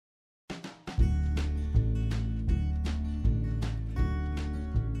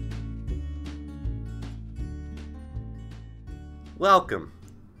Welcome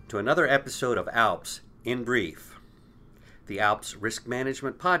to another episode of ALPS In Brief, the ALPS Risk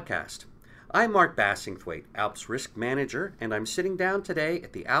Management Podcast. I'm Mark Bassingthwaighte, ALPS Risk Manager, and I'm sitting down today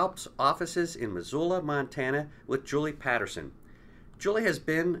at the ALPS offices in Missoula, Montana with Julie Patterson. Julie has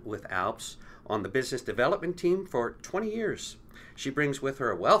been with ALPS on the business development team for 20 years. She brings with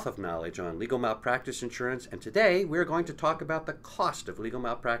her a wealth of knowledge on legal malpractice insurance, and today we're going to talk about the cost of legal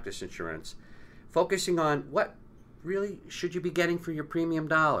malpractice insurance, focusing on what really should you be getting for your premium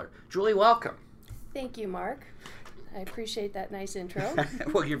dollar. Julie, welcome. Thank you, Mark. I appreciate that nice intro.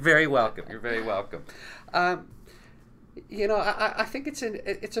 Well, you're very welcome. You're very welcome. I think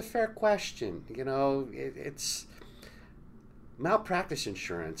it's a fair question. It's malpractice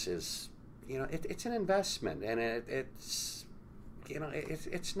insurance is, it's an investment, and it's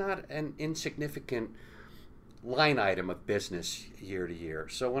not an insignificant line item of business year to year.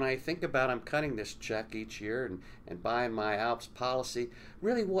 So when I think about I'm cutting this check each year and buying my ALPS policy,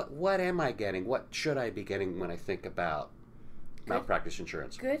 really what am I getting? What should I be getting when I think about malpractice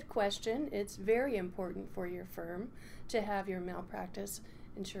insurance? Good question. It's very important for your firm to have your malpractice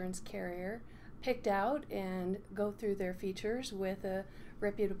insurance carrier picked out and go through their features with a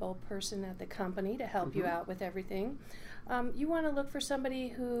reputable person at the company to help you out with everything. You want to look for somebody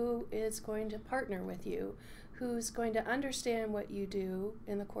who is going to partner with you, who's going to understand what you do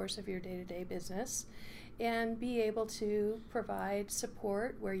in the course of your day-to-day business and be able to provide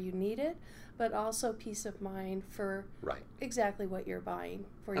support where you need it, but also peace of mind for exactly what you're buying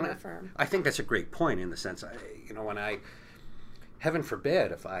for your firm. I think that's a great point in the sense, when heaven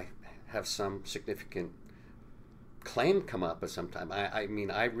forbid, if I have some significant claim come up at some time,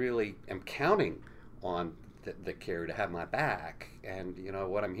 I really am counting on the carrier to have my back. And,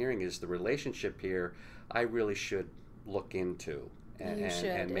 what I'm hearing is the relationship here I really should look into and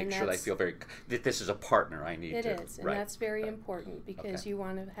make sure that I feel that this is a partner I need to. It is, and that's very important because you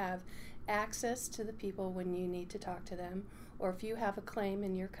want to have access to the people when you need to talk to them, or if you have a claim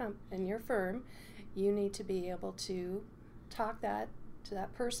in your firm, you need to be able to talk to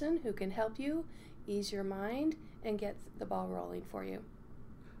that person who can help you ease your mind and get the ball rolling for you.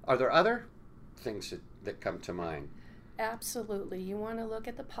 Are there other things that come to mind? Absolutely. You want to look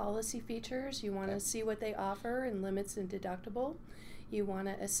at the policy features. You want to see what they offer in limits and deductible. You want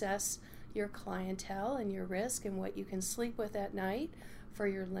to assess your clientele and your risk and what you can sleep with at night for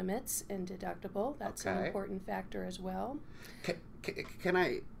your limits and deductible. That's an important factor as well. Can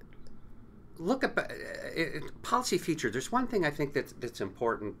I look at policy feature? There's one thing I think that's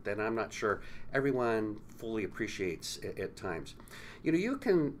important that I'm not sure everyone fully appreciates at times. You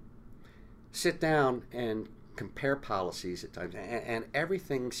can sit down and compare policies at times, and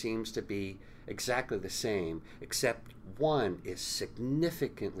everything seems to be exactly the same, except one is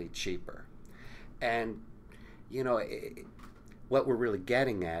significantly cheaper. And what we're really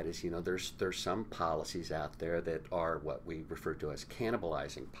getting at is there's some policies out there that are what we refer to as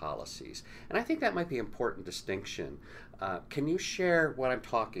cannibalizing policies, and I think that might be an important distinction. Can you share what I'm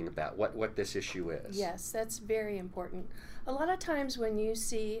talking about, what this issue is? Yes, that's very important. A lot of times when you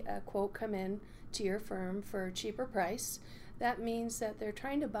see a quote come in to your firm for a cheaper price, that means that they're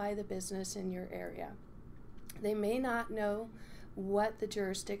trying to buy the business in your area. They may not know what the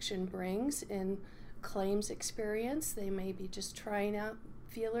jurisdiction brings in claims experience. They may be just trying out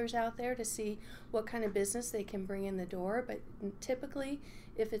feelers out there to see what kind of business they can bring in the door, but typically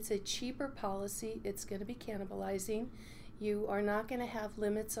if it's a cheaper policy, it's going to be cannibalizing. You are not going to have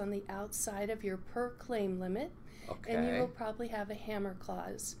limits on the outside of your per claim limit, and you will probably have a hammer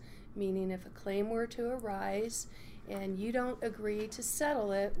clause, meaning if a claim were to arise and you don't agree to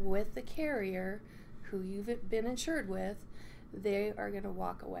settle it with the carrier who you've been insured with, they are going to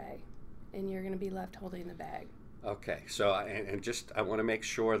walk away and you're going to be left holding the bag. Okay, so I want to make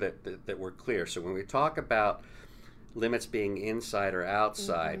sure that we're clear. So when we talk about limits being inside or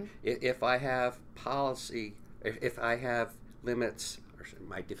outside, if I have policy, if I have limits, or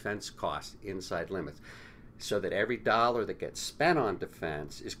my defense costs inside limits, so that every dollar that gets spent on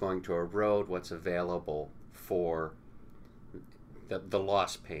defense is going to erode what's available for the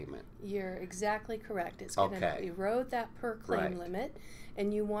loss payment. You're exactly correct. It's going to erode that per claim limit,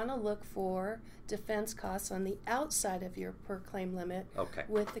 and you want to look for defense costs on the outside of your per claim limit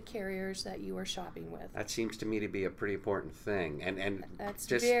with the carriers that you are shopping with. That seems to me to be a pretty important thing, and that's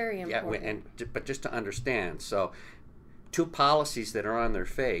very important. But just to understand, so two policies that are on their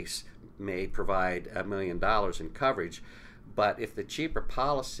face may provide $1 million in coverage, but if the cheaper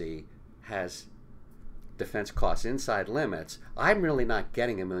policy has defense costs inside limits, I'm really not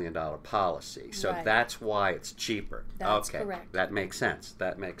getting $1 million policy. So that's why it's cheaper. That's correct. That makes sense.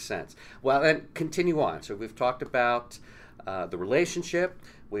 Well, then continue on. So we've talked about the relationship.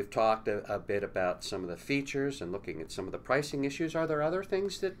 We've talked a bit about some of the features and looking at some of the pricing issues. Are there other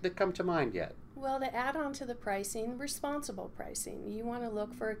things that come to mind yet? Well, to add on to the pricing, responsible pricing. You want to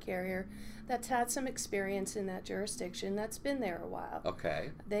look for a carrier that's had some experience in that jurisdiction, that's been there a while. Okay.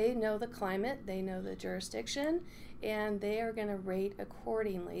 They know the climate, they know the jurisdiction, and they are going to rate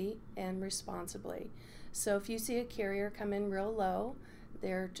accordingly and responsibly. So if you see a carrier come in real low,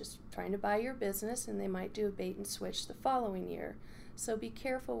 they're just trying to buy your business, and they might do a bait and switch the following year. So be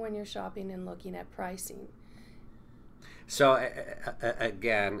careful when you're shopping and looking at pricing. So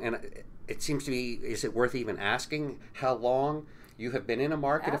again, and it seems to be, is it worth even asking how long you have been in a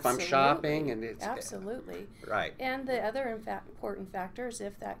market? Absolutely. If I'm shopping and it's... Absolutely. Right. And the other important factor is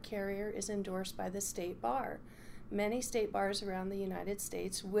if that carrier is endorsed by the state bar. Many state bars around the United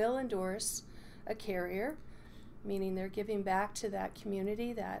States will endorse a carrier, meaning they're giving back to that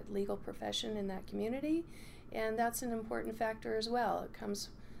community, that legal profession in that community, and that's an important factor as well. It comes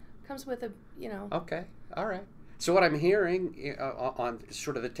with a, Okay, all right. So what I'm hearing on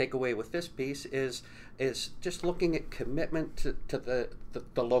sort of the takeaway with this piece is just looking at commitment to the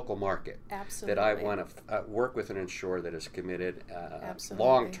local market. Absolutely. That I want to work with an insurer that is committed Absolutely.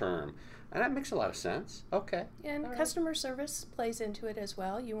 long term. And that makes a lot of sense. Okay. And all customer service plays into it as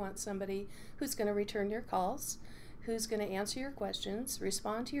well. You want somebody who's going to return your calls, who's going to answer your questions,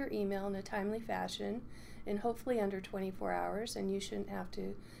 respond to your email in a timely fashion, and hopefully under 24 hours, and you shouldn't have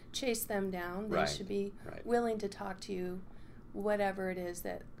to chase them down. They should be willing to talk to you, whatever it is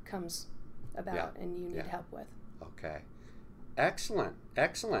that comes about and you need help with. Okay. Excellent.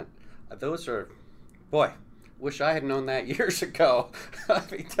 Excellent. Those are, boy, wish I had known that years ago.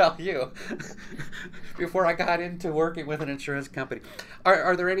 Let me tell you, before I got into working with an insurance company.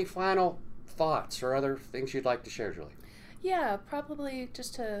 Are there any final thoughts or other things you'd like to share, Julie? Yeah, probably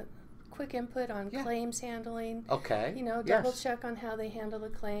just a quick input on claims handling. Okay. Double check on how they handle the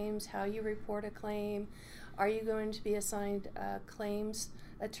claims, how you report a claim. Are you going to be assigned a claims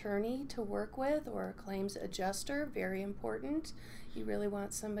attorney to work with or a claims adjuster? Very important. You really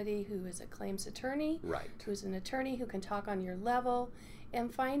want somebody who is a claims attorney, who's an attorney who can talk on your level,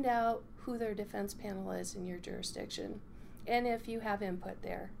 and find out who their defense panel is in your jurisdiction. And if you have input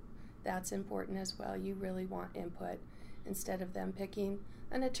there, that's important as well. You really want input instead of them picking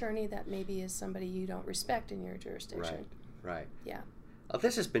an attorney that maybe is somebody you don't respect in your jurisdiction. Right. Yeah. Well,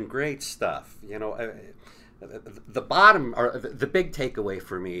 this has been great stuff. The bottom, or the big takeaway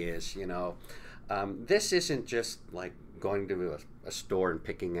for me is, this isn't just like going to a store and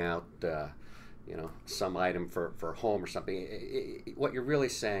picking out, some item for home or something. What you're really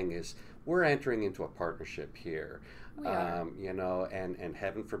saying is we're entering into a partnership here. We are. And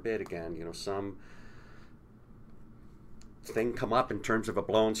heaven forbid, again, some thing come up in terms of a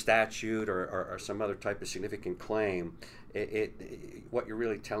blown statute or some other type of significant claim. What you're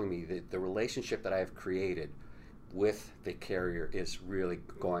really telling me, the relationship that I have created with the carrier is really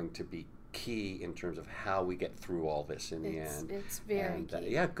going to be key in terms of how we get through all this in the end. It's very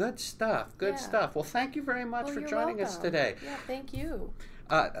key. Good stuff. Good stuff. Well, thank you very much for joining us today. Yeah, thank you.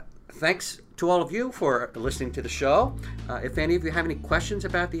 Thanks to all of you for listening to the show. If any of you have any questions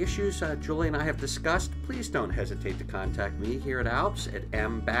about the issues Julie and I have discussed, please don't hesitate to contact me here at ALPS at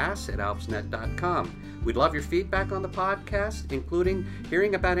mbass@alpsnet.com. We'd love your feedback on the podcast, including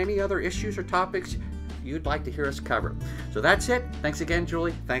hearing about any other issues or topics you'd like to hear us cover. So that's it. Thanks again,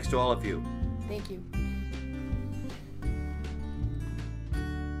 Julie. Thanks to all of you. Thank you.